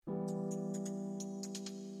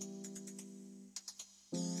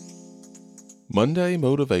Monday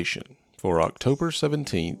Motivation for October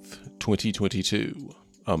 17th, 2022.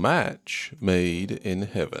 A Match Made in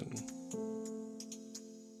Heaven.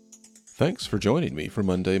 Thanks for joining me for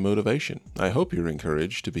Monday Motivation. I hope you're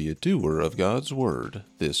encouraged to be a doer of God's Word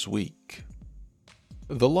this week.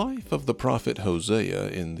 The life of the prophet Hosea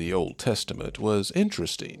in the Old Testament was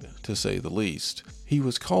interesting, to say the least. He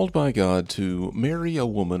was called by God to marry a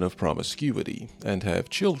woman of promiscuity and have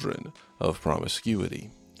children of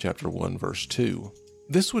promiscuity. Chapter 1, verse 2.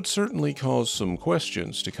 This would certainly cause some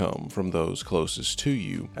questions to come from those closest to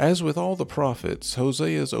you. As with all the prophets,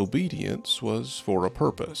 Hosea's obedience was for a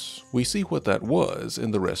purpose. We see what that was in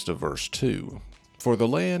the rest of verse 2. For the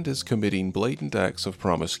land is committing blatant acts of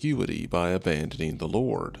promiscuity by abandoning the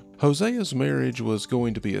Lord. Hosea's marriage was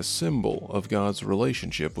going to be a symbol of God's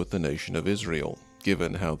relationship with the nation of Israel.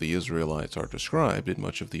 Given how the Israelites are described in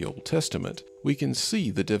much of the Old Testament, we can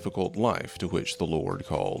see the difficult life to which the Lord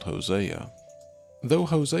called Hosea. Though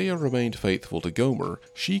Hosea remained faithful to Gomer,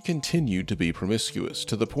 she continued to be promiscuous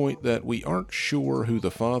to the point that we aren't sure who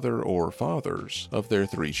the father or fathers of their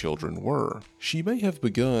 3 children were. She may have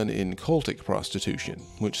begun in cultic prostitution,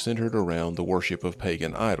 which centered around the worship of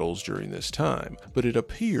pagan idols during this time, but it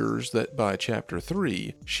appears that by chapter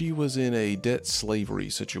 3, she was in a debt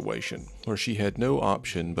slavery situation, where she had no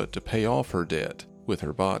option but to pay off her debt with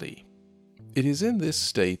her body. It is in this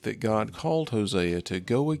state that God called Hosea to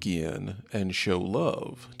go again and show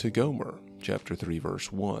love to Gomer. Chapter 3,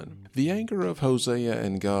 verse 1. The anger of Hosea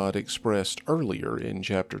and God expressed earlier in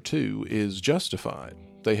chapter 2 is justified.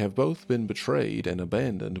 They have both been betrayed and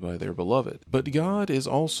abandoned by their beloved. But God is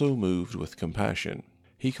also moved with compassion.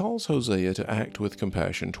 He calls Hosea to act with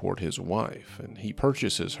compassion toward his wife, and he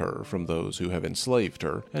purchases her from those who have enslaved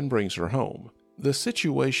her and brings her home. The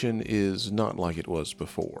situation is not like it was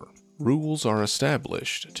before. Rules are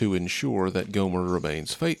established to ensure that Gomer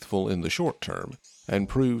remains faithful in the short term and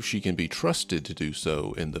proves she can be trusted to do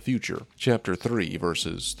so in the future. Chapter 3,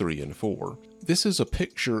 verses 3 and 4. This is a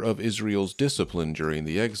picture of Israel's discipline during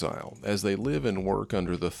the exile, as they live and work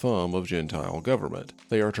under the thumb of Gentile government.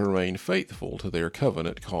 They are to remain faithful to their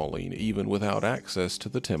covenant calling even without access to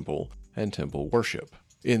the temple and temple worship.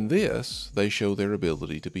 In this, they show their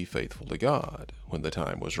ability to be faithful to God. When the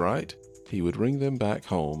time was right, He would bring them back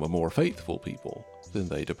home a more faithful people than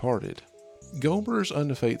they departed. Gomer's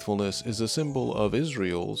unfaithfulness is a symbol of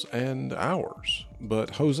Israel's and ours, but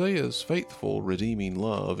Hosea's faithful, redeeming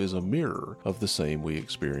love is a mirror of the same we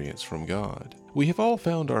experience from God. We have all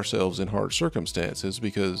found ourselves in hard circumstances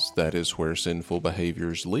because that is where sinful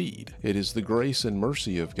behaviors lead. It is the grace and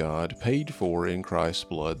mercy of God paid for in Christ's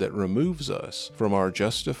blood that removes us from our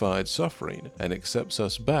justified suffering and accepts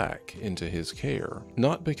us back into His care,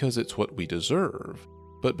 not because it's what we deserve,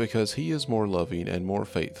 but because He is more loving and more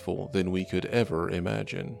faithful than we could ever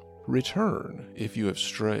imagine. Return if you have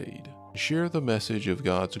strayed. Share the message of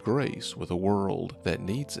God's grace with a world that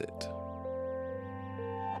needs it.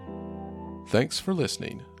 Thanks for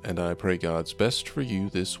listening, and I pray God's best for you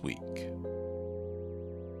this week.